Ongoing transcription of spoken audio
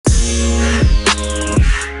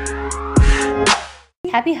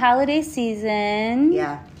Happy holiday season.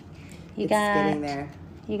 Yeah. It's getting there.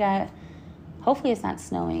 You got, hopefully it's not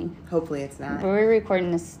snowing. Hopefully it's not. We're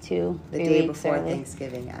recording this too. The day before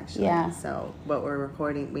Thanksgiving, actually. Yeah. So, but we're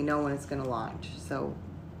recording, we know when it's going to launch. So,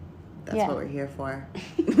 that's what we're here for.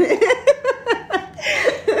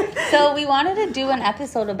 So, we wanted to do an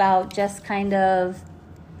episode about just kind of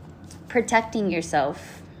protecting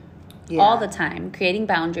yourself. Yeah. All the time, creating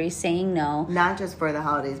boundaries, saying no. Not just for the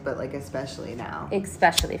holidays, but like especially now.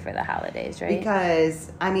 Especially for the holidays, right?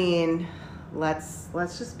 Because I mean, let's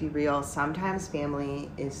just be real. Sometimes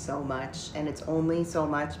family is so much, and it's only so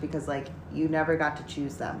much because like you never got to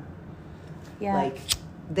choose them. Yeah. Like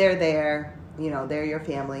they're there, you know, they're your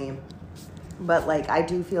family. But like I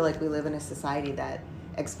do feel like we live in a society that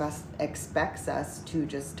expects us to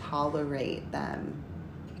just tolerate them.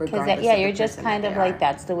 Because you're just kind of like,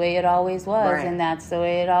 that's the way it always was, right. And that's the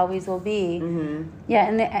way it always will be. Mm-hmm. Yeah,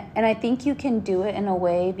 and I think you can do it in a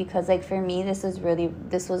way because, like, for me, this was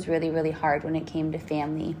really, really hard when it came to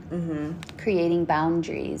family, mm-hmm. creating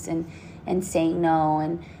boundaries and saying no,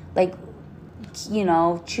 and like, you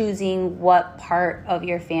know, choosing what part of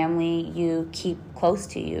your family you keep close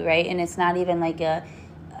to you, right? And it's not even like a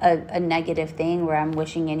negative thing where I'm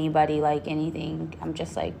wishing anybody like anything. I'm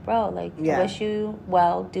just like, bro, like, I wish you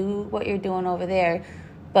well, do what you're doing over there.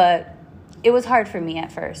 But it was hard for me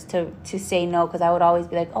at first to say no, because I would always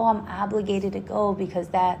be like, oh, I'm obligated to go because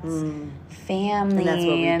that's family. And that's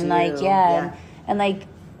what we do. Like, and like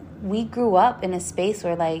we grew up in a space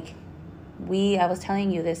where like I was telling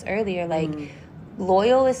you this earlier, like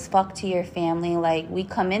loyal as fuck to your family. Like we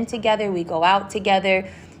come in together, we go out together.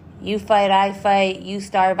 You fight, I fight, you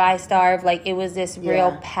starve, I starve. Like, it was this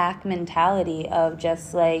real pack mentality of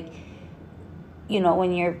just, like, you know,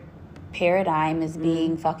 when your paradigm is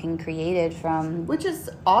being fucking created from... Which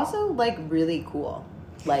is also, like, really cool.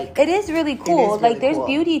 Like... It is really cool. Like, there's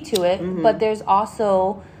beauty to it, but there's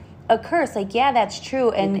also a curse. Like, yeah, that's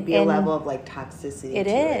true. And it could be a level of, like, toxicity it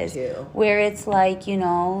is, too. Where it's, like, you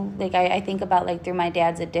know, like, I think about, like, through my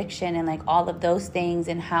dad's addiction and, like, all of those things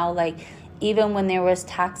and how, like... Even when there was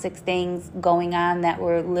toxic things going on that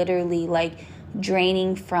were literally like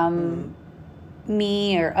draining from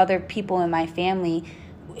me or other people in my family,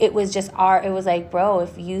 it was just it was like, bro,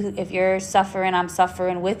 if you're suffering, I'm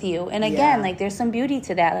suffering with you. And again, like there's some beauty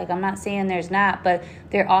to that. Like I'm not saying there's not, but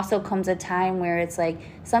there also comes a time where it's like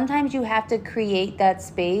sometimes you have to create that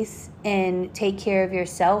space and take care of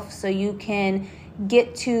yourself so you can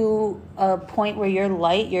get to a point where your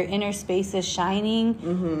light, your inner space is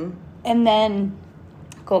shining. And then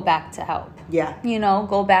go back to help. Yeah. You know,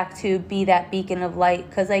 go back to be that beacon of light.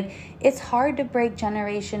 Because, like, it's hard to break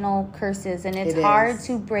generational curses. And it's hard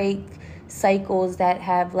to break cycles that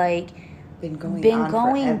have, like, been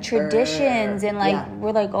going traditions. And, like,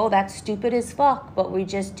 we're like, oh, that's stupid as fuck. But we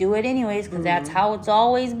just do it anyways because that's how it's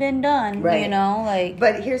always been done. Right. You know, like.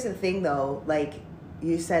 But here's the thing, though. Like,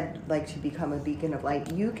 you said, like, to become a beacon of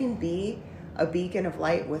light. You can be a beacon of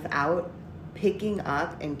light without picking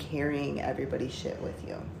up and carrying everybody's shit with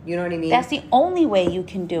you. You know what I mean? That's the only way you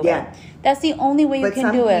can do it. That's the only way you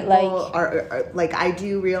can do it. Like, are like, I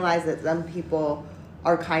do realize that some people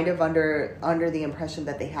are kind of under the impression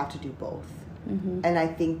that they have to do both. And I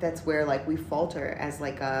think that's where like we falter as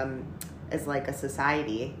like a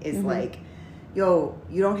society is like, yo,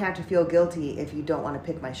 you don't have to feel guilty if you don't want to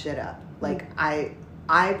pick my shit up. Like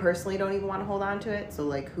I personally don't even want to hold on to it. So,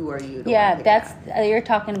 like, who are you? You're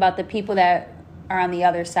talking about the people that are on the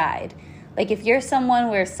other side. Like, if you're someone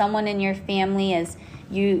where someone in your family is,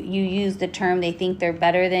 you use the term they think they're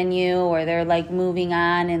better than you or they're, like, moving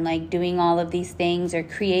on and, like, doing all of these things or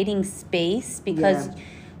creating space because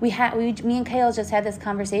me and Kale just had this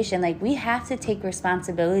conversation. Like, we have to take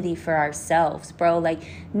responsibility for ourselves, bro. Like,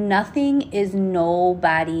 nothing is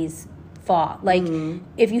nobody's fault. Like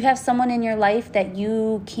if you have someone in your life that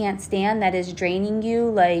you can't stand that is draining you,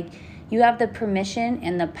 like you have the permission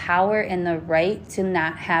and the power and the right to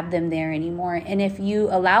not have them there anymore. And if you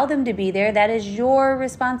allow them to be there, that is your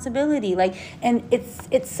responsibility. Like, and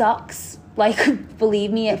it sucks. Like,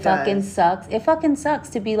 believe me, it fucking sucks. It fucking sucks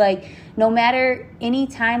to be like, no matter any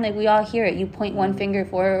time, like we all hear it, you point one finger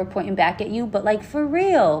forward or pointing back at you, but like for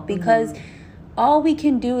real, because all we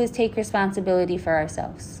can do is take responsibility for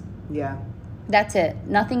ourselves. Yeah. That's it.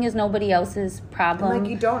 Nothing is nobody else's problem. And like,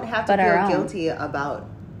 you don't have to feel guilty about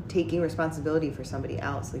taking responsibility for somebody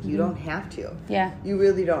else. Like, you don't have to. Yeah. You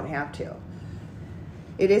really don't have to.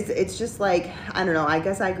 It's just like, I don't know, I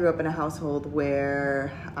guess I grew up in a household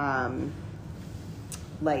where,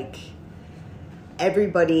 like,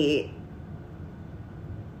 everybody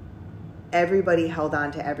everybody held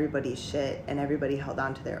on to everybody's shit and everybody held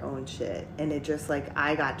on to their own shit. And it just like,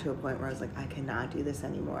 I got to a point where I was like, I cannot do this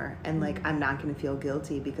anymore. And like, I'm not going to feel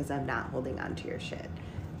guilty because I'm not holding on to your shit.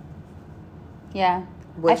 Yeah.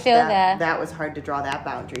 Which I feel that. That was hard to draw that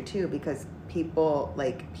boundary too, because people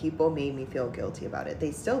made me feel guilty about it.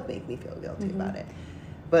 They still make me feel guilty about it.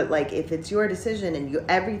 But like, if it's your decision and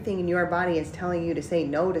everything in your body is telling you to say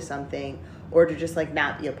no to something or to just like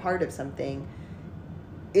not be a part of something,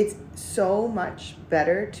 it's so much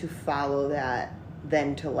better to follow that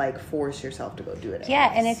than to like force yourself to go do it.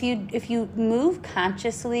 Yeah, and if you move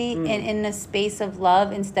consciously in a space of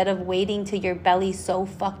love, instead of waiting till your belly's so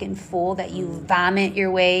fucking full that you vomit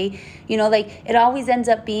your way, you know, like it always ends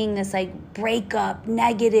up being this like breakup,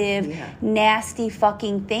 negative, nasty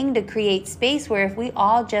fucking thing to create space where if we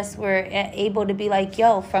all just were able to be like,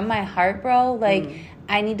 yo, from my heart, bro, like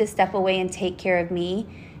I need to step away and take care of me,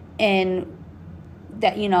 and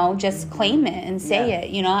that, you know, just claim it and say it.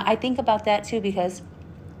 You know, I think about that too, because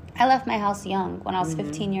I left my house young. When I was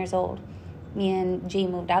 15 years old, me and G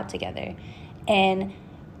moved out together. And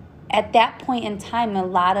at that point in time, a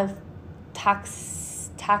lot of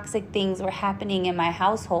toxic things were happening in my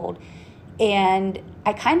household. And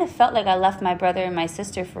I kind of felt like I left my brother and my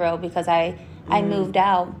sister for real, because I moved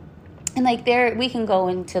out. And like we can go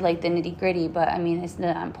into like the nitty gritty, but I mean, it's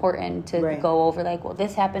not important to go over like, well,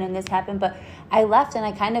 this happened and this happened. But I left, and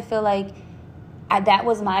I kind of feel like that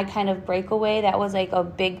was my kind of breakaway. That was like a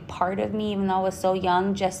big part of me, even though I was so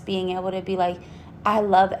young, just being able to be like, I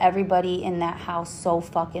love everybody in that house so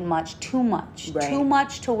fucking much, too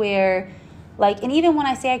much to where like, and even when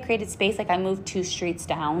I say I created space, like I moved 2 streets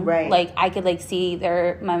down, like I could like see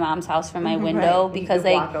my mom's house from my window, because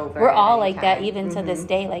like we're all like that even to this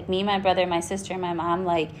day. Like me, my brother, my sister, and my mom,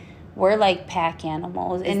 like we're like pack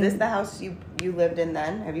animals. Is this the house you lived in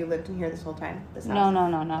then? Have you lived in here this whole time? This house?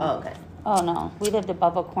 No. Oh, okay. Oh no, we lived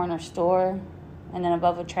above a corner store, and then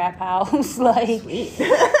above a trap house. Like, sweet.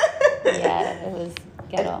 Yeah, it was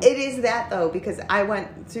ghetto. It is that though, because I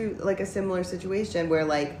went through like a similar situation where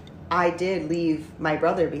like I did leave my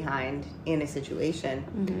brother behind in a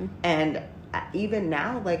situation, and even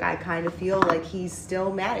now, like I kind of feel like he's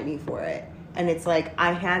still mad at me for it, and it's like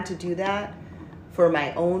I had to do that for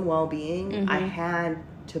my own well-being. I had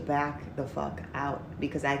to back the fuck out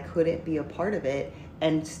because I couldn't be a part of it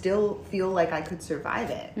and still feel like I could survive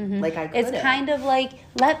it. Like I couldn't. It's kind of like,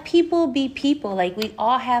 let people be people. Like we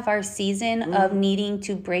all have our season of needing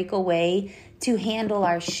to break away to handle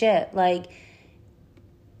our shit. Like,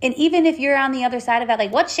 and even if you're on the other side of that,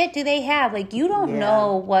 like what shit do they have? Like you don't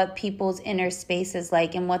know what people's inner space is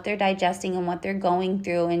like and what they're digesting and what they're going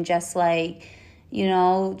through, and just like, you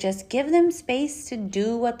know, just give them space to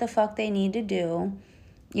do what the fuck they need to do.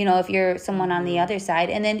 You know, if you're someone on the other side.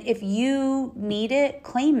 And then if you need it,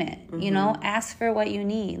 claim it. You know, ask for what you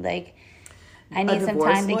need. Like, I need some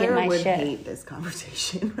time to get my shit. I would hate this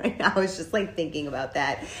conversation right now. I was just like thinking about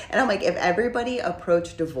that. And I'm like, if everybody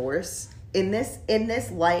approached divorce in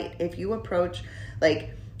this light, if you approach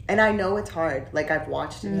like, and I know it's hard. Like I've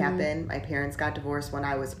watched it happen. My parents got divorced when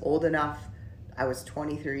I was old enough. I was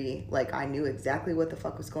 23. Like I knew exactly what the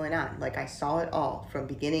fuck was going on. Like I saw it all from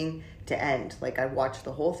beginning to end. Like I watched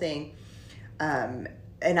the whole thing.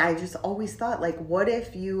 And I just always thought, like, what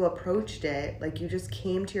if you approached it, like you just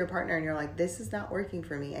came to your partner and you're like, this is not working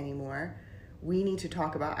for me anymore. We need to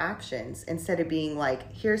talk about options, instead of being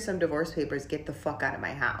like, here's some divorce papers, get the fuck out of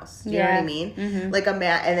my house. Do you know what I mean? Like a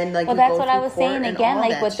man, and then like, well, that's what I was saying again,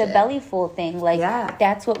 like with the belly full thing. Like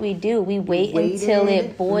that's what we do. We wait until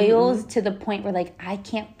it boils to the point where like, I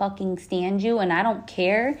can't fucking stand you, and I don't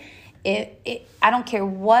care. I don't care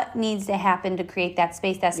what needs to happen to create that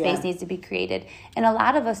space. That space needs to be created. And a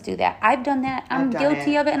lot of us do that. I've done that. I'm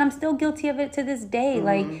guilty of it, and I'm still guilty of it to this day.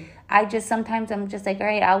 Like, sometimes I'm just like, all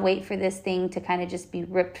right, I'll wait for this thing to kind of just be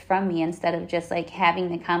ripped from me, instead of just like having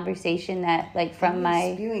the conversation that like from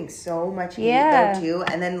my spewing so much hate though too.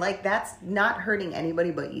 And then like, that's not hurting anybody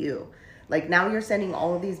but you. Like now you're sending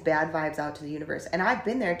all of these bad vibes out to the universe. And I've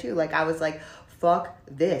been there too. Like I was like, fuck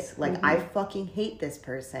this. Like I fucking hate this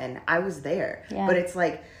person. I was there. But it's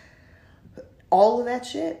like all of that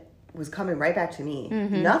shit was coming right back to me.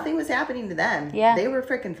 Nothing was happening to them. They were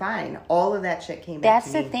freaking fine. All of that shit came back to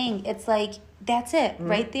me. That's the thing. It's like, that's it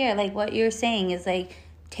right there. Like what you're saying is like,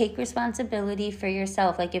 take responsibility for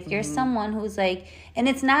yourself. Like if you're someone who's like, and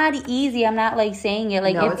it's not easy. I'm not like saying it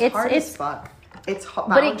like, no, it's hard as fuck. It's hard.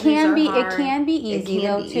 But it can be easy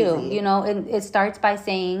though too. You know, and it starts by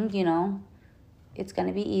saying, you know, it's going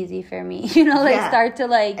to be easy for me. You know, like start to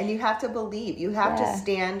like... And you have to believe. You have to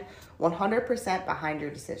stand 100% behind your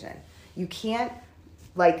decision. You can't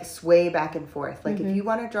like sway back and forth. Like if you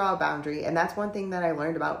want to draw a boundary, and that's one thing that I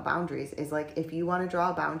learned about boundaries is like if you want to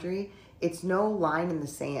draw a boundary, it's no line in the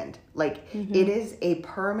sand. Like it is a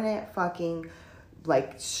permanent fucking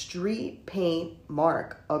like street paint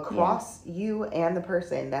mark across you and the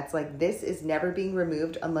person. That's like, this is never being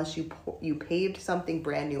removed unless you paved something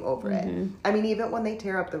brand new over it. I mean, even when they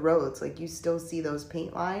tear up the roads, like you still see those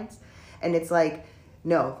paint lines, and it's like,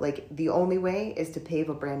 no, like the only way is to pave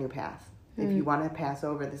a brand new path if you want to pass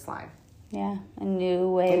over this line. Yeah, a new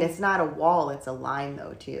way. And it's not a wall, it's a line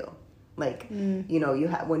though too. Like, you know,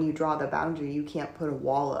 when you draw the boundary, you can't put a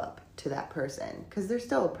wall up to that person because they're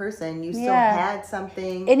still a person. You still had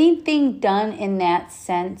something. Anything done in that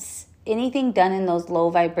sense, anything done in those low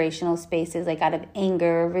vibrational spaces, like out of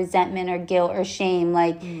anger, resentment, or guilt or shame,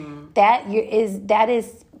 like that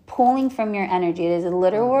is pulling from your energy. It is a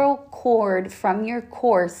literal cord from your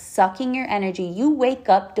core sucking your energy. You wake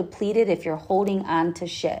up depleted if you're holding on to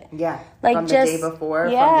shit. Yeah. Like from just the day before.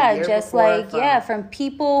 Yeah, from the year just before, like from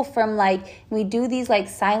people, from like we do these like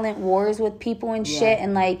silent wars with people and shit,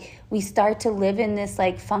 and like we start to live in this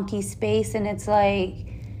like funky space, and it's like,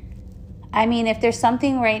 I mean, if there's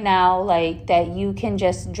something right now, like, that you can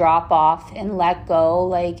just drop off and let go,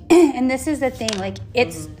 like, and this is the thing, like,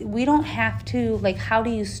 it's, we don't have to, like, how do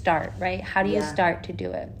you start, right? How do you start to do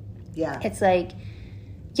it? Yeah. It's like,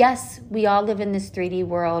 yes, we all live in this 3D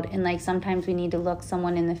world, and, like, sometimes we need to look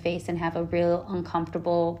someone in the face and have a real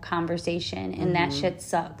uncomfortable conversation, and that shit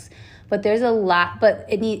sucks. But there's a lot, but,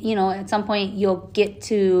 you know, at some point, you'll get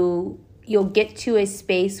to a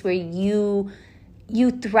space where you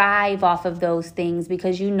thrive off of those things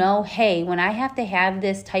because you know, hey, when I have to have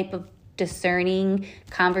this type of discerning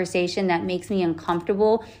conversation that makes me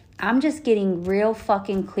uncomfortable, I'm just getting real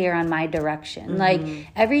fucking clear on my direction. Like,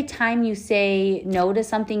 every time you say no to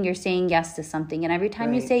something, you're saying yes to something. And every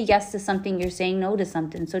time you say yes to something, you're saying no to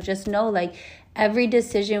something. So just know, like, every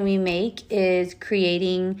decision we make is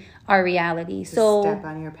creating our reality. So step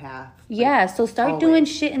on your path. Yeah, so start doing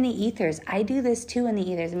shit in the ethers. I do this too in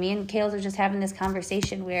the ethers. Me and Kales are just having this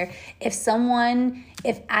conversation where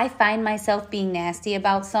if I find myself being nasty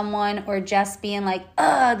about someone or just being like,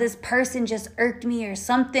 this person just irked me or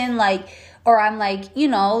something, like, or I'm like, you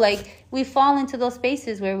know, like, we fall into those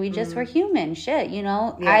spaces where we just were human shit, you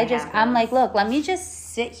know? Yeah, I'm like, look, let me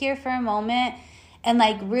just sit here for a moment and,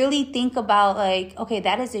 like, really think about, like, okay,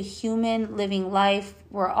 that is a human living life.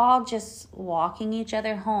 We're all just walking each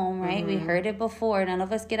other home, right? We heard it before. None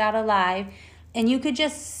of us get out alive. And you could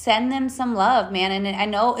just send them some love, man. And I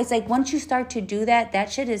know it's like once you start to do that,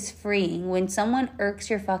 that shit is freeing. When someone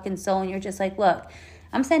irks your fucking soul and you're just like, look,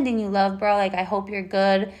 I'm sending you love, bro. Like, I hope you're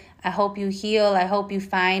good. I hope you heal. I hope you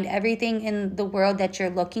find everything in the world that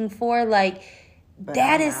you're looking for. Like, but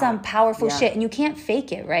that is some powerful shit, and you can't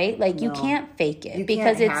fake it, right? Like, you can't fake it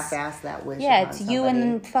because can't it's half-ass that wish. Yeah, it's you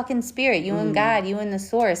and fucking spirit, you and God, you and the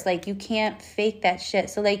source. Like, you can't fake that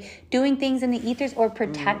shit. So, like, doing things in the ethers or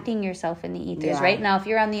protecting yourself in the ethers. Right now, if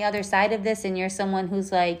you're on the other side of this and you're someone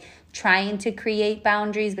who's like trying to create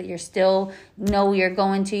boundaries, but you're still you're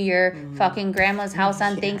going to your fucking grandma's house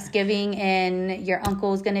on Thanksgiving, and your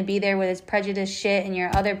uncle's gonna be there with his prejudice shit, and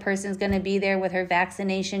your other person's gonna be there with her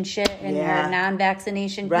vaccination shit and her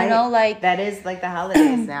non-vaccination, you know, like that is like the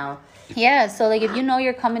holidays now. Yeah, so, like, if you know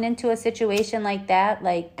you're coming into a situation like that,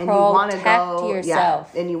 like, protect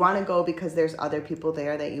yourself. And you want to go because there's other people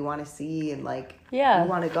there that you want to see, and, like, you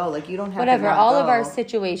want to go. Like, you don't have to all of our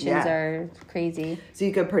situations are crazy. So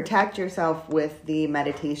you could protect yourself with the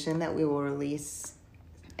meditation that we will release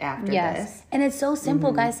after this. And it's so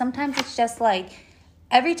simple, guys. Sometimes it's just, like,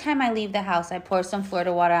 every time I leave the house, I pour some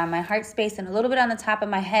Florida water on my heart space and a little bit on the top of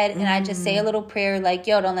my head, and I just say a little prayer, like,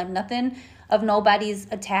 yo, don't let nothing of nobody's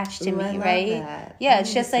attached to me, right? That. Yeah,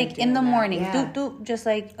 it's just like in the morning, just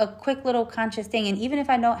like a quick little conscious thing. And even if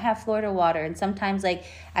I don't have Florida water, and sometimes, like,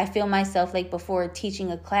 I feel myself, like, before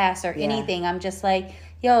teaching a class or anything, I'm just like,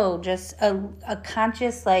 yo, just a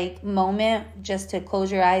conscious, like, moment just to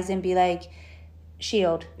close your eyes and be like,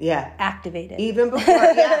 shield, activated. Even before,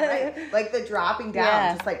 right? Like the dropping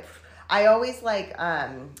down, just like, I always like,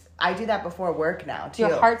 I do that before work now too.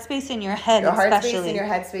 Your heart space in your head, your heart space in your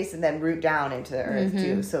head space, and then root down into the earth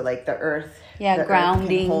too. So, like, the earth, the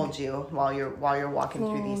grounding, earth can hold you while you're walking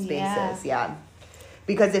through these spaces.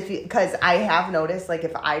 Because I have noticed, like,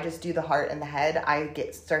 if I just do the heart and the head, I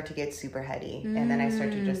start to get super heady, and then I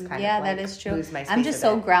start to just kind of, like, that is true. lose my space. I'm just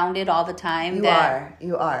so grounded all the time.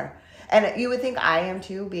 You are. And you would think I am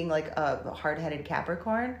too, being like a hard-headed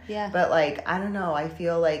Capricorn. Yeah. But like, I don't know. I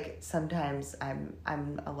feel like sometimes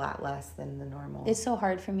I'm a lot less than the normal. It's so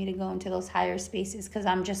hard for me to go into those higher spaces because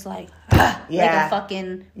I'm just like a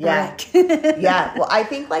fucking brick. Yeah. Well, I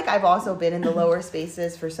think like I've also been in the lower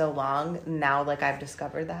spaces for so long. Now like I've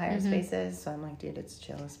discovered the higher spaces. So I'm like, dude, it's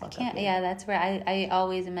chill as fuck. Yeah, that's where I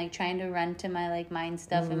always am like trying to run to my like mind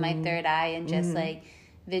stuff in my third eye and just like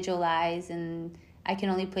visualize, and I can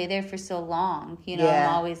only play there for so long. You know, I'm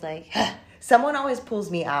always like someone always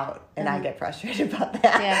pulls me out and I get frustrated about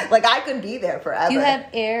that. Yeah. Like I could be there forever. Do you have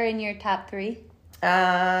air in your top 3?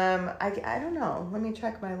 I don't know. Let me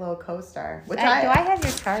check my little co-star. Do I have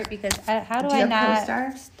your chart? Because how do I not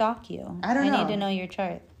co-star? stalk you? I don't know. I need to know your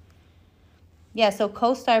chart. Yeah, so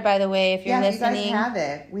co-star, by the way, if you're listening. You guys have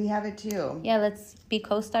it. We have it too. Yeah, let's be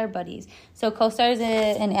co-star buddies. So co-star is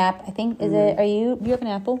an app. I think, is it, you have an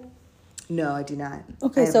Apple? No, I do not.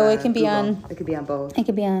 Okay, so it can be Google. It could be on both. It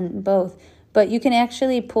could be on both. But you can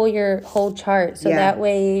actually pull your whole chart. So that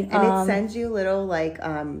way. And it sends you little like,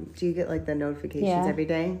 do you get like the notifications every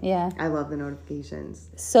day? Yeah. I love the notifications.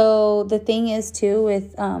 So the thing is too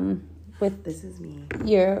with this is me.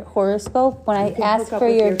 Your horoscope, when I ask for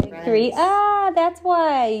your big 3, that's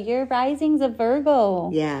why. Your rising's a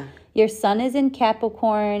Virgo. Yeah. Your sun is in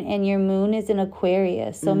Capricorn and your moon is in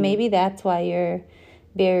Aquarius. So maybe that's why you're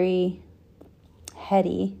very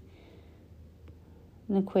heady.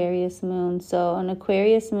 An Aquarius moon. So an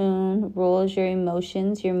Aquarius moon rules your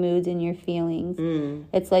emotions, your moods, and your feelings.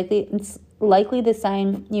 It's likely the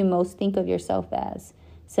sign you most think of yourself as,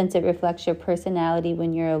 since it reflects your personality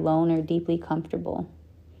when you're alone or deeply comfortable.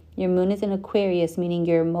 Your moon is in Aquarius, meaning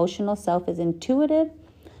your emotional self is intuitive,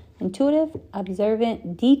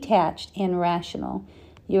 observant, detached, and rational.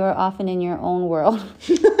 You are often in your own world,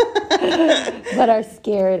 but are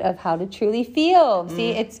scared of how to truly feel.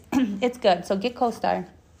 See, it's good. So get co-star,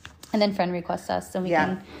 and then friend request us, and we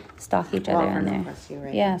can stalk each other on there. You,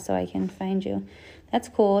 right? Yeah, so I can find you. That's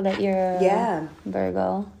cool that you're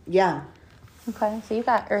Virgo. Yeah. Okay, so you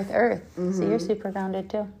got Earth. So you're super grounded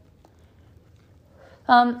too.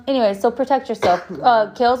 Anyway, so protect yourself.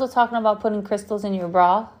 Kales was talking about putting crystals in your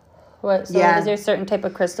bra. Is there a certain type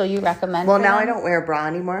of crystal you recommend? Well, now I don't wear a bra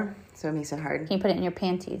anymore, so it makes it hard. Can you put it in your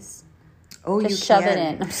panties? Oh, just you shove can.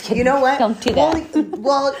 it in. I'm just kidding. You know what? Don't do that.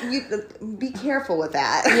 Well, you be careful with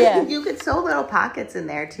that. Yeah. You could sew little pockets in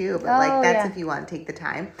there too, but that's if you want to take the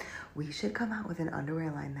time. We should come out with an underwear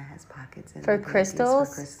line that has pockets in it. For crystals?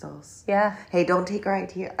 For crystals. Yeah. Hey, don't take our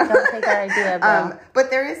idea. Don't take our idea, bro. But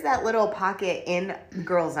there is that little pocket in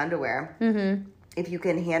girls' underwear. Mm-hmm. If you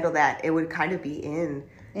can handle that, it would kind of be in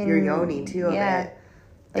your yoni too a bit.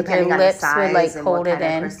 Like depending your on lips the size would like and hold what it kind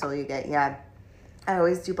in. of crystal you get. Yeah. I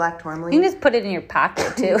always do black tourmaline. You can just put it in your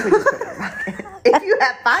pocket too. If you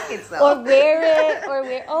have pockets though. Or wear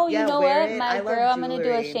it. Oh, you know what? It. My girl, I'm going to do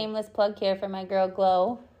a shameless plug here for my girl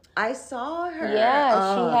Glow. I saw her.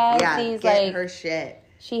 Yeah, she has these get like her shit.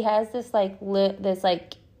 She has this like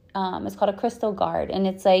it's called a crystal guard, and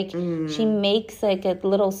it's like she makes like a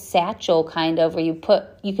little satchel kind of where you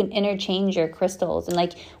can interchange your crystals and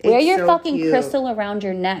like wear your so fucking cute. Crystal around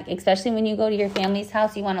your neck, especially when you go to your family's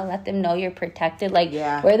house. You want to let them know you're protected. Like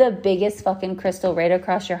wear the biggest fucking crystal right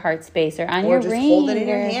across your heart space or on your just ring. Hold it in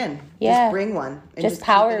your hand. Yeah, just bring one. And just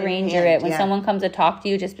Power Ranger it when someone comes to talk to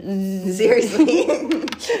you. Just seriously.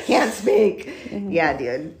 Can't speak. Yeah,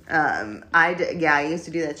 dude. I used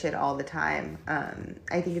to do that shit all the time.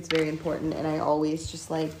 I think it's very important, and I always just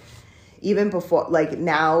like, even before, like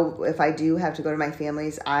now, if I do have to go to my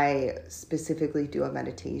family's, I specifically do a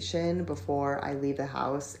meditation before I leave the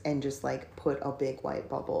house and just like put a big white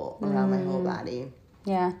bubble around my whole body.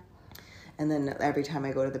 Yeah. And then every time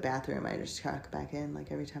I go to the bathroom, I just check back in,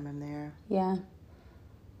 like every time I'm there. Yeah.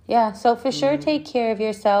 Yeah, so for sure take care of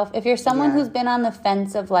yourself. If you're someone who's been on the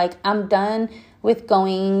fence of like, I'm done with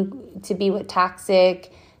going to be with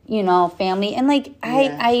toxic, family. And like,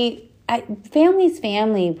 I family's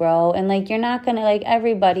family, bro. And like, you're not going to like,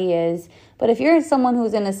 everybody is. But if you're someone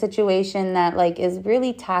who's in a situation that like is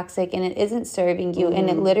really toxic and it isn't serving you and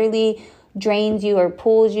it literally drains you or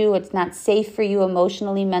pulls you, it's not safe for you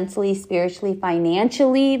emotionally, mentally, spiritually,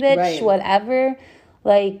 financially, bitch, whatever.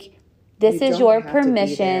 Like, this is your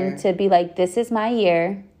permission to be like, this is my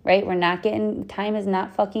year, right? Time is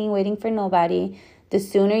not fucking waiting for nobody. The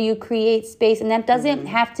sooner you create space, and that doesn't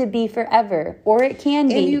have to be forever, or it can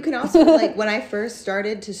be. And you can also, like, when I first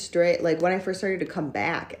started to come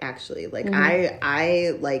back, actually, like,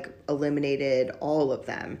 I like, eliminated all of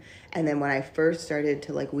them. And then when I first started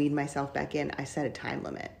to, like, weed myself back in, I set a time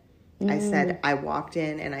limit. I walked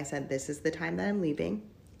in and I said, this is the time that I'm leaving.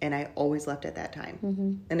 and I always left at that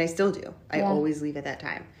time. And I still do. I always leave at that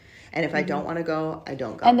time. And if I don't want to go, I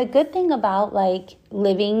don't go. And the good thing about, like,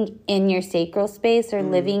 living in your sacral space or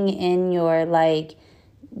living in your, like,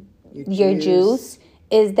 your juice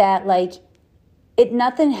is that, like,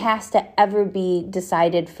 nothing has to ever be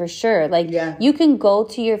decided for sure. Like, you can go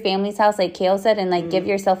to your family's house, like Kale said, and, like, give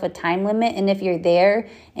yourself a time limit. And if you're there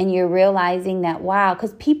and you're realizing that, wow,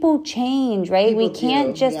 because people change, right? People we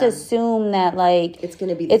can't just assume that, like, it's going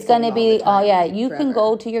to be you forever. Can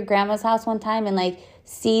go to your grandma's house one time and, like,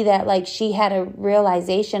 see that, like, she had a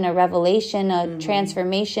realization, a revelation, a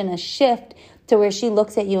transformation, a shift to where she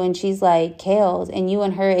looks at you and she's like, Kales, and you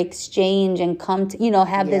and her exchange and come to, you know,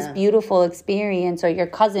 have this beautiful experience, or your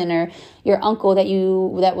cousin or your uncle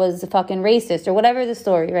that was fucking racist, or whatever the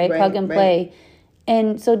story, right? Plug and play.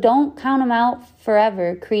 And so don't count them out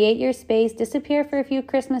forever. Create your space. Disappear for a few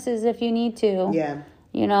Christmases if you need to. Yeah.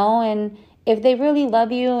 You know, and if they really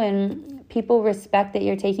love you and people respect that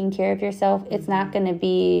you're taking care of yourself, it's not going to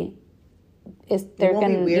be... They're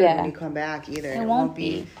going to be weird when you come back either. It won't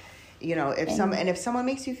be. You know, if someone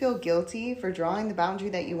makes you feel guilty for drawing the boundary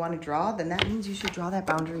that you want to draw, then that means you should draw that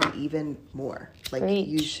boundary even more. Like,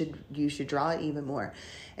 you should draw it even more.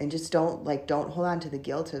 And just don't hold on to the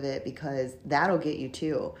guilt of it, because that'll get you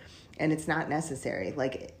too. And it's not necessary.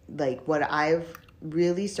 Like what I've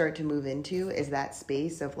really started to move into is that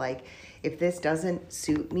space of, like, if this doesn't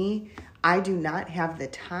suit me, I do not have the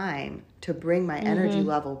time to bring my energy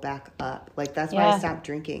level back up. Like, that's why I stopped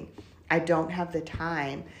drinking. I don't have the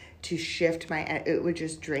time to shift it would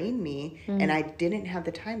just drain me. And I didn't have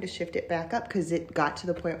the time to shift it back up, because it got to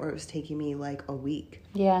the point where it was taking me like a week.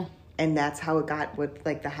 Yeah. And that's how it got with,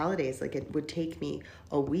 like, the holidays. Like, it would take me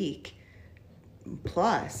a week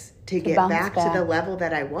plus to get back to the level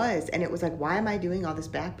that I was. And it was like, why am I doing all this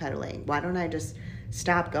backpedaling? Why don't I just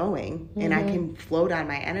stop going and I can float on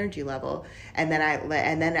my energy level? And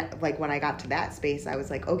then like, when I got to that space, I was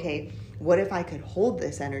like, okay, what if I could hold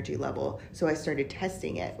this energy level? So I started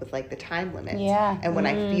testing it with, like, the time limits. Yeah. And when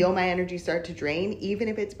I feel my energy start to drain, even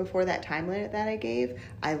if it's before that time limit that I gave,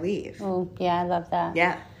 I leave. Oh, yeah, I love that.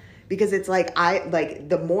 Yeah. Because it's like,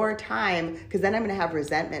 the more time, because then I'm going to have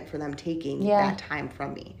resentment for them taking that time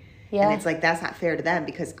from me. Yeah. And it's like, that's not fair to them,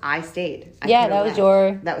 because I stayed.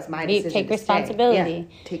 That was my decision. Take responsibility.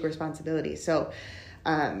 Yeah, take responsibility. So,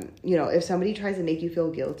 you know, if somebody tries to make you feel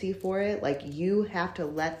guilty for it, like, you have to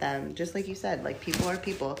let them, just like you said, like, people are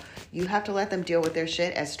people. You have to let them deal with their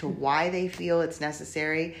shit as to why they feel it's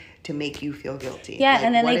necessary to make you feel guilty. Yeah, like,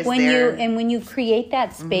 and then, like, when you create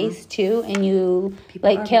that space too, and you,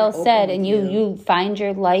 like Kale said, and you find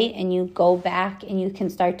your light and you go back and you can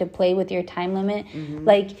start to play with your time limit,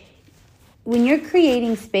 like, when you're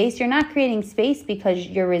creating space, you're not creating space because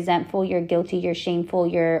you're resentful, you're guilty, you're shameful,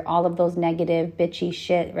 you're all of those negative, bitchy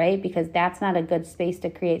shit, right? Because that's not a good space to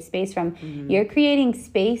create space from. You're creating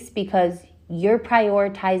space because you're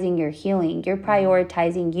prioritizing your healing. You're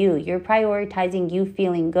prioritizing you. You're prioritizing you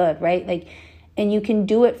feeling good, right? Like, and you can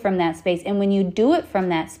do it from that space. And when you do it from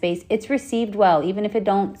that space, it's received well, even if it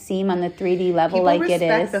don't seem on the 3D level people like it is.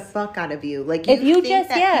 People respect the fuck out of you. Like, you think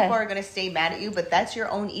that people are going to stay mad at you, but that's your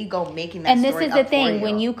own ego making that and story this is the thing.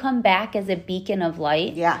 When you come back as a beacon of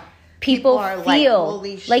light, people are feel like,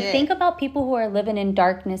 holy shit. Like, think about people who are living in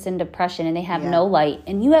darkness and depression and they have no light,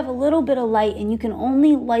 and you have a little bit of light and you can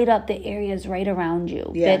only light up the areas right around you,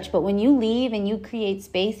 bitch. But when you leave and you create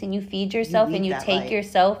space and you feed yourself and you take light.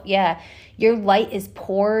 Yourself, your light is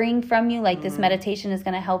pouring from you, like this meditation is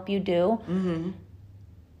going to help you do.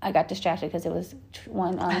 I got distracted because it was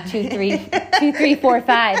 1, 2, 3, 2, 3, 4,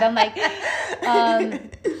 5. I'm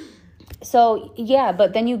like, so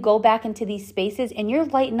but then you go back into these spaces and you're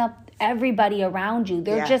lighting up everybody around you.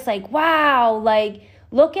 They're just like, wow, like,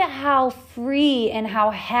 look at how free and how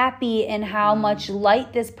happy and how much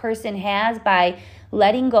light this person has by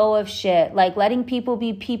letting go of shit, like letting people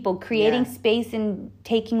be people, creating space and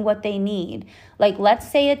taking what they need. Like, let's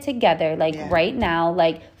say it together, like right now,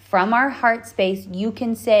 like, from our heart space, you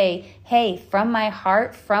can say, hey, from my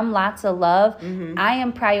heart, from lots of love, I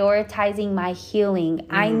am prioritizing my healing.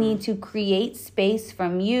 I need to create space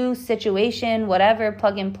from you, situation, whatever,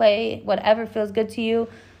 plug and play, whatever feels good to you,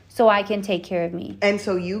 so I can take care of me. And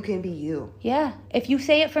so you can be you. Yeah. If you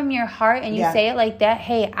say it from your heart and you say it like that,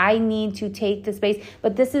 hey, I need to take the space.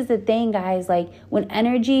 But this is the thing, guys, like, when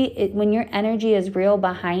your energy is real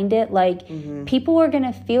behind it, like, people are going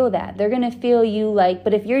to feel that. They're going to feel you, like,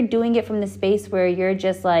 but if you're doing it from the space where you're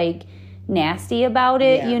just, like, nasty about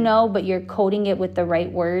it, you know, but you're coding it with the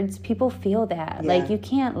right words, people feel that. Like, you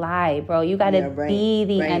can't lie, bro. You got to be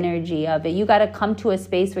the energy of it. You got to come to a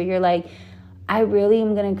space where you're like, I really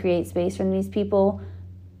am going to create space from these people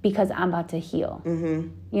because I'm about to heal.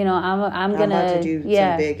 You know, I'm gonna about to do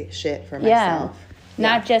some big shit for myself.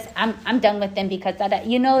 Not just I'm done with them because that,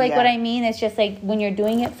 you know, like what I mean. It's just like when you're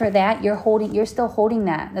doing it for that, you're still holding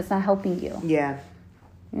that. That's not helping you. Yeah.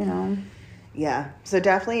 You know. Yeah. So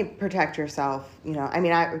definitely protect yourself. You know, I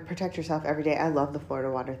mean, I protect yourself every day. I love the Florida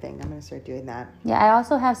water thing. I'm gonna start doing that. Yeah, I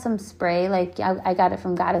also have some spray. Like I got it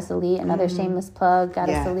from Goddess Elite. Another shameless plug.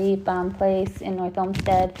 Goddess Elite, bomb place in North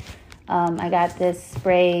Olmsted. I got this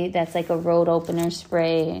spray that's like a road opener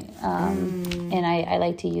spray, and I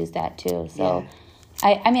like to use that too. So.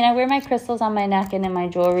 I mean, I wear my crystals on my neck and in my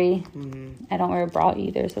jewelry. I don't wear a bra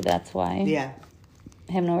either, so that's why. Yeah.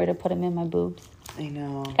 I have nowhere to put them in my boobs. I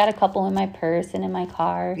know. Got a couple in my purse and in my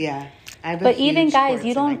car. Yeah. But even guys,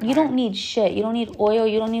 you don't need shit. You don't need oil.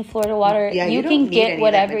 You don't need Florida water. Yeah, you can get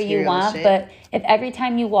whatever you want. Shit. But if every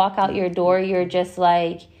time you walk out your door, you're just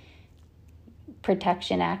like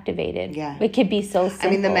protection activated. Yeah. It could be so simple. I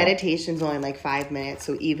mean, the meditation's only like 5 minutes.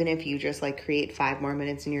 So even if you just like create 5 more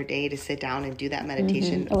minutes in your day to sit down and do that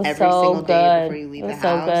meditation every single day before you leave the house. It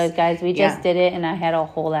was so good, guys. We just did it and I had a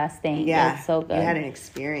whole ass thing. Yeah. It was so good. You had an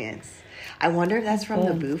experience. I wonder if that's from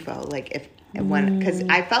the Bufo. Like because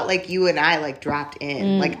I felt like you and I like dropped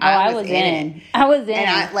in. Like I was in it. I was in.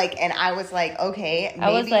 And I was like, okay,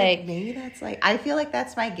 maybe that's like, I feel like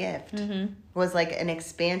that's my gift. Was like an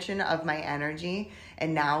expansion of my energy.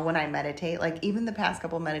 And now when I meditate, like even the past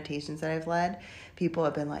couple meditations that I've led, people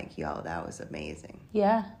have been like, yo, that was amazing.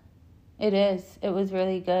 Yeah, it is. It was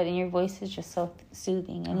really good. And your voice is just so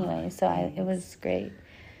soothing anyway. It was great.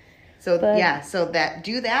 So so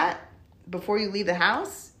do that before you leave the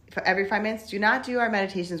house. For every 5 minutes. Do not do our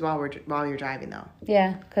meditations while you're driving though.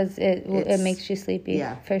 Yeah, because it makes you sleepy.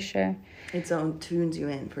 Yeah, for sure. It tunes you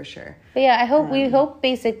in for sure. But yeah, we hope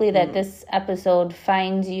basically that this episode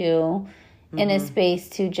finds you in a space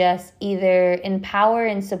to just either empower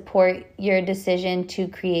and support your decision to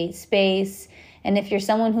create space. And if you're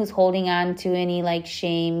someone who's holding on to any like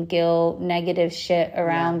shame, guilt, negative shit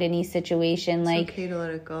around any situation, it's okay to let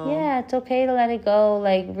it go. Yeah, it's okay to let it go.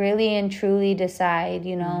 Like really and truly decide,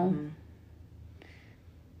 you know.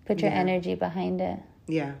 Put your energy behind it.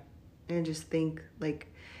 Yeah. And just think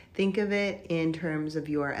of it in terms of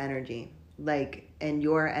your energy. Like, and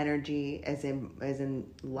your energy as in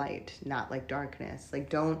light, not like darkness. Like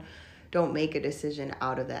don't make a decision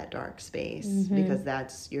out of that dark space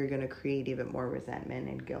because you're going to create even more resentment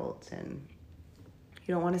and guilt, and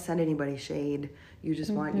you don't want to send anybody shade. You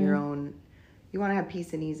just want you want to have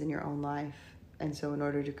peace and ease in your own life. And so in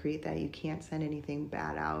order to create that, you can't send anything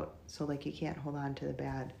bad out. So like you can't hold on to the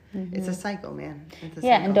bad. It's a cycle, man.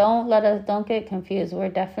 And don't get confused. We're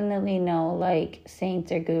definitely no like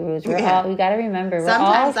saints or gurus. We got to remember.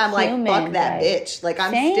 Sometimes I'm like, fuck that bitch. Like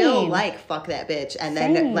I'm still like, fuck that bitch. And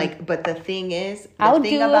then like, but the thing is,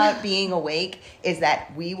 about being awake is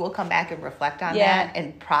that we will come back and reflect on that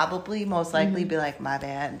and probably most likely be like, my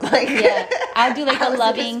bad. Like, I'll do like a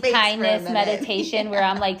loving kindness meditation where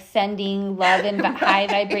I'm like sending love and high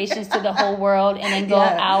vibrations to the whole world, and then go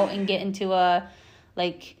out and get into a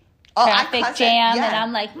like traffic jam, and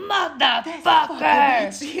I'm like,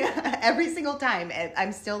 motherfucker. Yeah, every single time. And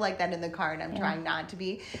I'm still like that in the car, and I'm trying not to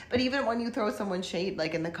be. But even when you throw someone shade,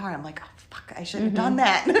 like in the car, I'm like, oh, fuck, I shouldn't have done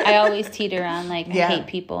that. I always teeter on like, I hate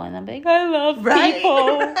people, and I'm like, I love people.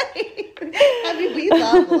 Right. I mean, we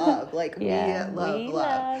love. Like, we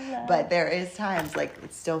love. But there is times, like,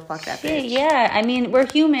 still fuck that bitch. Yeah, I mean, we're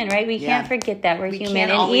human, right? We can't forget that we're human.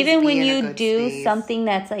 And even when you do something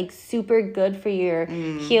that's, like, super good for your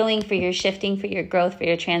healing, for your shifting, for your growth, for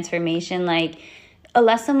your transformation, like, a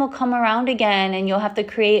lesson will come around again, and you'll have to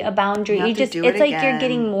create a boundary. It's like you're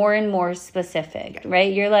getting more and more specific,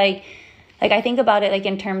 right? You're like I think about it like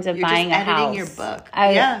in terms of buying a house. Your book.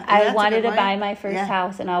 I wanted to buy my first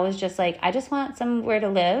house, and I was just like, I just want somewhere to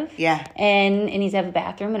live. Yeah. And it needs to have a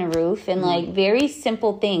bathroom and a roof and like very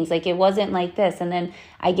simple things. Like it wasn't like this. And then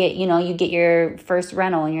I get, you get your first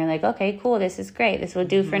rental and you're like, okay, cool. This is great. This will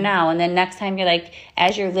do for now. And then next time you're like,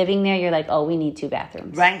 as you're living there, you're like, oh, we need 2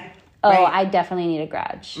 bathrooms. Right. Oh, I definitely need a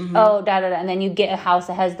garage. Oh, And then you get a house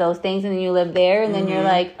that has those things, and then you live there, and then you're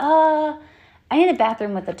like, I need a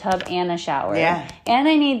bathroom with a tub and a shower. Yeah. And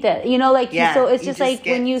I need that, so it's just like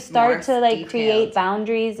when you start to like create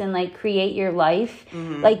boundaries and like create your life,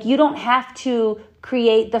 like you don't have to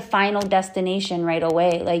create the final destination right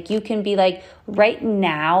away. Like you can be like, right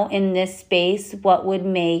now in this space, what would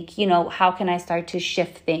make, how can I start to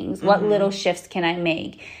shift things? What little shifts can I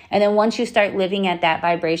make? And then once you start living at that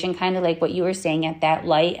vibration, kind of like what you were saying, at that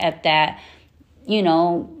light, at that,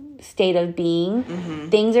 state of being.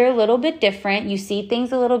 Things are a little bit different. You see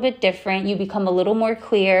things a little bit different. You become a little more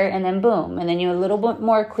clear, and then boom, and then you're a little bit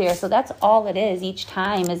more clear. So that's all it is. Each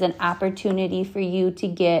time is an opportunity for you to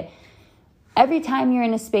get, every time you're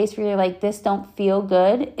in a space where you're like, this don't feel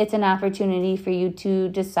good, it's an opportunity for you to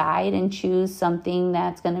decide and choose something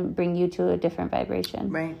that's going to bring you to a different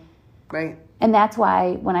vibration. Right. And that's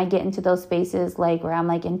why when I get into those spaces, like where I'm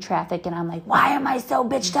like in traffic and I'm like, why am I so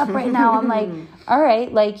bitched up right now? I'm like, all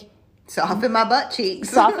right, like, soften my butt cheeks.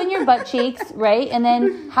 Soften your butt cheeks, right? And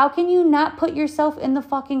then how can you not put yourself in the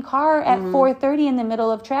fucking car at 4:30 in the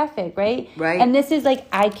middle of traffic, right? Right. And this is like,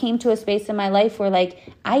 I came to a space in my life where like,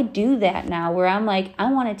 I do that now, where I'm like,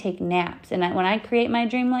 I want to take naps. And when I create my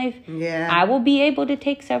dream life, I will be able to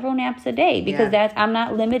take several naps a day, because I'm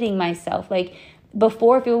not limiting myself. Like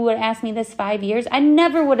before, if you would have asked me this 5 years, I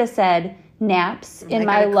never would have said naps in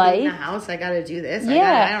my life. Clean the house, I gotta do this.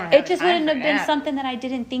 Yeah, it just wouldn't have been something that I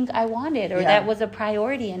didn't think I wanted, or that was a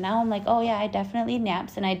priority. And now I'm like, oh yeah, I definitely need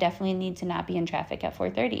naps, and I definitely need to not be in traffic at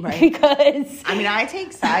 4:30, right? Because I mean, I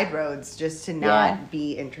take side roads just to not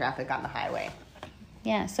be in traffic on the highway.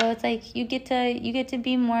 Yeah, so it's like you get to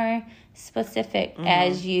be more specific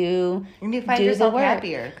as you and you find yourself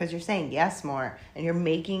happier because you're saying yes more, and you're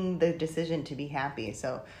making the decision to be happy.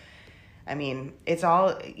 So I mean, it's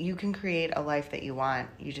all, you can create a life that you want.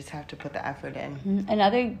 You just have to put the effort in.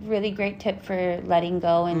 Another really great tip for letting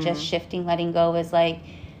go and just shifting, letting go, is like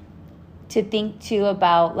to think too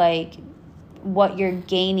about like what you're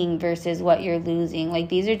gaining versus what you're losing. Like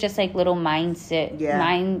these are just like little mind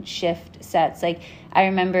shift sets. Like I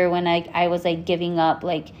remember when I was like giving up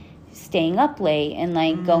like staying up late and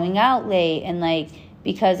like going out late, and like,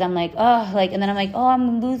 because I'm like, oh, like, and then I'm like, oh,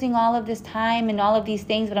 I'm losing all of this time and all of these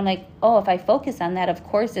things. But I'm like, oh, if I focus on that, of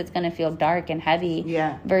course it's going to feel dark and heavy.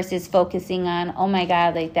 Yeah. Versus focusing on, oh my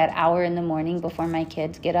God, like that hour in the morning before my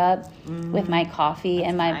kids get up with my coffee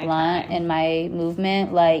and my blunt and my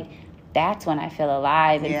movement, like that's when I feel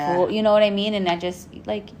alive and full. You know what I mean? And I just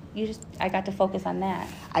like, I got to focus on that.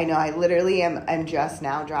 I know. I literally am just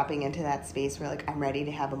now dropping into that space where like I'm ready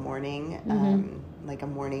to have a morning, like a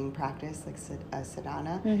morning practice, like a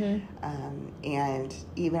sadhana. And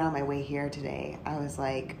even on my way here today, I was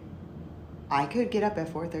like, I could get up at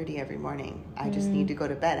 4:30 every morning. I just need to go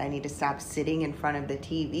to bed. I need to stop sitting in front of the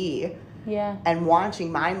TV and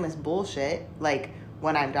watching mindless bullshit, like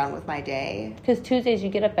when I'm done with my day. Because Tuesdays you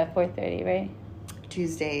get up at 4:30, right?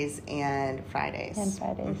 Tuesdays and Fridays.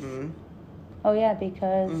 Oh yeah,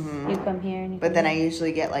 because you come here and but then I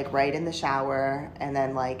usually get like right in the shower, and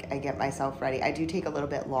then like I get myself ready. I do take a little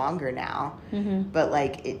bit longer now, but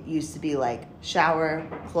like it used to be like shower,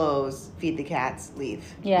 clothes, feed the cats, leave.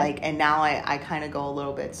 Like, and now I kind of go a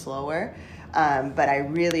little bit slower. But I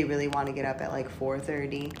really, really want to get up at like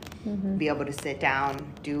 4:30, be able to sit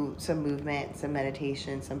down, do some movement, some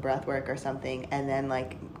meditation, some breath work or something, and then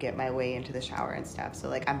like get my way into the shower and stuff. So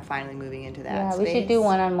like I'm finally moving into that space. We should do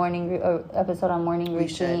one on episode on morning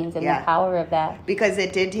routines and the power of that. Because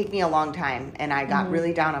it did take me a long time, and I got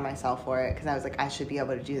really down on myself for it, because I was like, I should be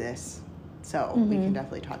able to do this. So we can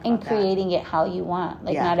definitely talk about that. And creating it how you want.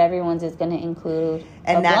 Like not everyone's is going to include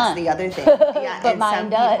and that's blunt. The other thing. Yeah, but and mine some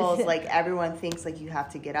does. people's, like everyone thinks like you have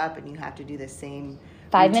to get up and you have to do the same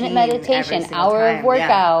 5-minute meditation, hour of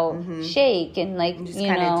workout, shake, and like and just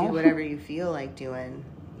kind of do whatever you feel like doing.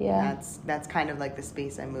 Yeah, that's kind of like the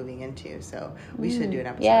space I'm moving into. So we should do an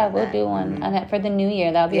episode. Yeah, we'll do one on that for the new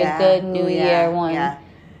year. That'll be a good new year one. Yeah.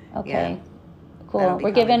 Okay. Yeah. Cool.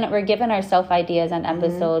 We're giving ourselves ideas on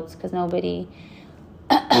episodes, because nobody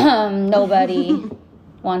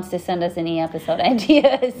wants to send us any episode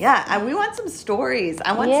ideas. Yeah, and we want some stories.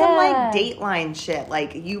 I want some like Dateline shit.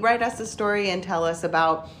 Like you write us a story and tell us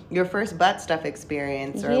about your first butt stuff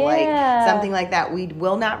experience, or like something like that. We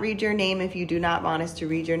will not read your name if you do not want us to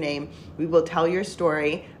read your name. We will tell your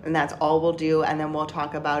story, and that's all we'll do, and then we'll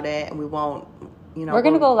talk about it, and we won't. We're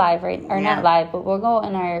going to go live, right? Or not live, but we'll go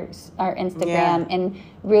on our Instagram and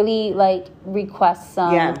really like request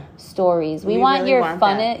some stories. We want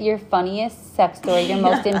really your funniest sex story, your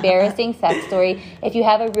most embarrassing sex story. If you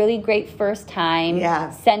have a really great first time,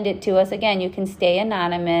 send it to us. Again, you can stay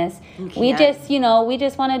anonymous. We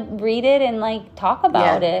just want to read it and like talk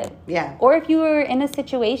about it. Yeah. Or if you are in a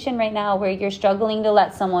situation right now where you're struggling to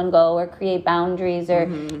let someone go or create boundaries or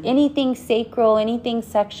anything sacral, anything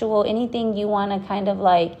sexual, anything you want to kind of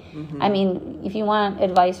like, I mean, if you want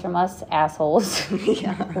advice from us assholes, we'll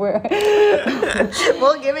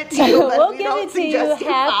give it to you. But we'll give it to you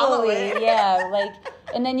happily. Yeah, like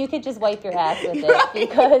And then you could just wipe your ass with it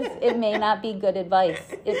because it may not be good advice.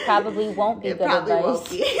 It probably won't be good advice. It probably won't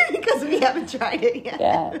be because we haven't tried it yet.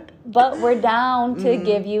 Yeah. But we're down to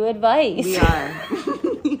give you advice. We are.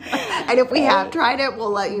 And if we have tried it,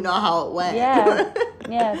 we'll let you know how it went. Yeah.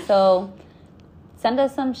 Yeah. So send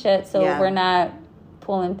us some shit so we're not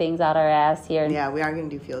pulling things out our ass here. Yeah, we are going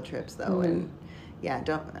to do field trips, though. And I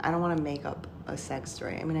don't want to make up a sex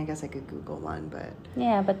story. I mean, I guess I could Google one, but...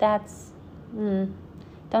 Yeah, but that's... don't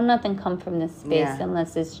nothing come from this space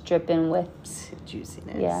unless it's dripping with...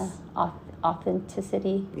 juiciness. Yeah.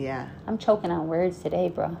 Authenticity. Yeah. I'm choking on words today,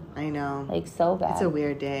 bro. I know. Like, so bad. It's a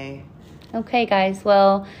weird day. Okay, guys.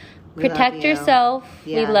 Well, protect yourself.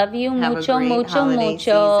 Yeah. We love you. Have mucho, a great mucho, holiday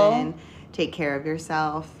mucho. Season. Take care of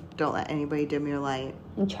yourself. Don't let anybody dim your light.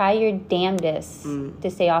 And try your damnedest to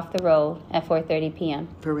stay off the road at 4:30 p.m.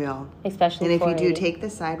 For real. Especially and if you do, take the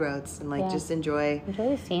side roads and just enjoy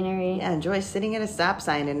the scenery. Yeah, enjoy sitting at a stop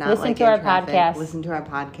sign and not listen to our traffic. podcast. Listen to our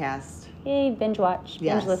podcast. Yay, binge watch.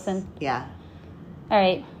 Binge listen. Yeah. All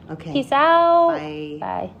right. Okay. Peace out. Bye.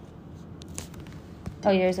 Bye.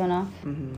 Oh, yours went off? Mm-hmm.